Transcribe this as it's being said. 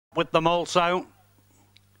with them also.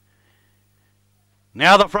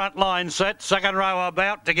 Now the front line set, second row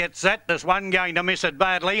about to get set. There's one going to miss it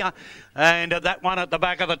badly. And that one at the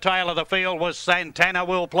back of the tail of the field was Santana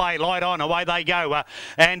Will Play. Light on, away they go.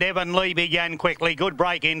 And Evan Lee began quickly. Good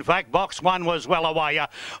break, in fact. Box one was well away.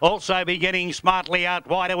 Also beginning smartly out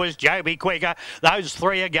wider was Joby Quicker. Those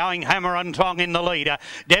three are going hammer and tong in the lead.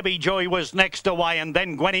 Debbie Joy was next away. And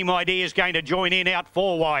then Gwenny My Dear is going to join in out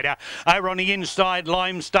four wide. Over on the inside,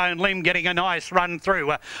 Limestone Lim getting a nice run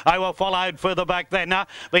through. They were followed further back then.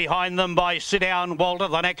 Behind them by Sit Down Walter.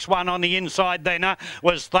 The next one on the inside then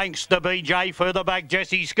was Thanks to BJ. Further back,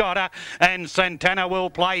 Jesse Scott and Santana Will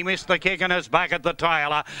Play. Missed the kick and is back at the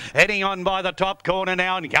tail. Heading on by the top corner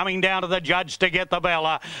now and coming down to the judge to get the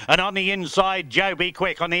bell. And on the inside, Joby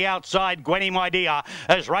Quick. On the outside, Gwenny My Dear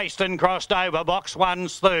has raced and crossed over. Box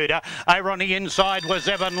one's third. Over on the inside was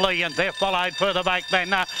Evan Lee, and they're followed further back then.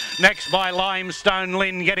 Next by Limestone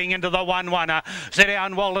Lynn getting into the 1-1. Sit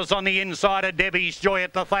Down Walters on the inside of Debbie's Joy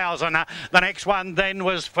at the 1,000. The next one then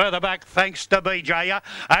was further back, Thanks to BJ.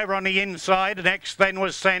 Over on the inside, next then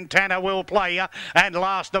was Santana Will Play. And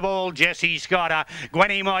last of all, Jesse Scott.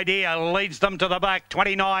 Gwenny My Dear leads them to the back.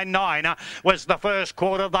 29.9 was the first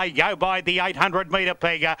quarter. They go by the 800 metre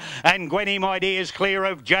peg. And Gwenny My Dear's clear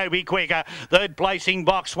of Joby Quicker. Third placing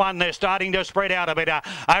box one. They're starting to spread out a bit.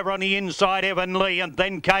 Over on the inside, Evan Lee. And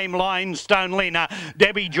then came Limestone Lynn.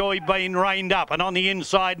 Debbie Joy being reined up. And on the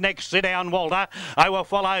inside, next Sit Down Walter. They were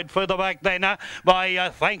followed further back then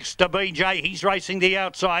by Thanks to BJ. He's racing the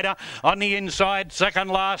outsider. On the inside, second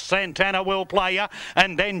last, Santana Will Play.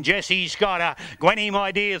 And then Jesse Scott. Gwenny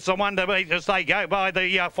My Dear's the one to beat as they go by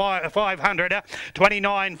the 500.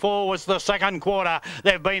 29.4 was the second quarter.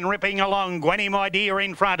 They've been ripping along. Gwenny My Dear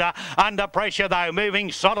in front. Under pressure though,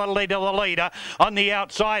 moving solidly to the leader. On the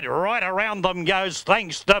outside, right around them goes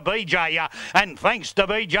Thanks to BJ. And Thanks to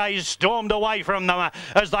BJ's stormed away from them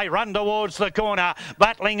as they run towards the corner.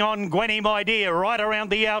 Battling on Gwenny My Dear. Right around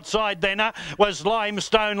the outside then was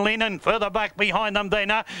Limestone Lynn, and further back behind them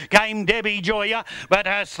then came Debbie Joy. But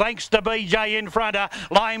Thanks to BJ in front.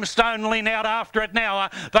 Limestone Lynn out after it now.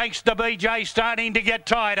 Thanks to BJ starting to get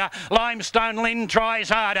tired. Limestone Lynn tries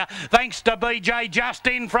harder. Thanks to BJ just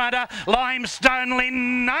in front. Limestone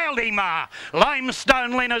Lynn nailed him.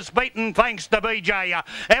 Limestone Lynn has beaten Thanks to BJ.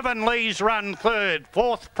 Evan Lee's run third.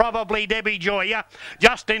 Fourth probably Debbie Joy.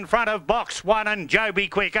 Just in front of box one and Joby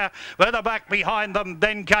Quicker. Further back behind them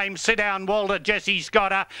then came Sit Down Walter, Jesse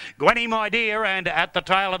Scott, Gwenny My Dear, and at the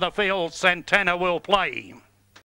tail of the field Santana Will Play.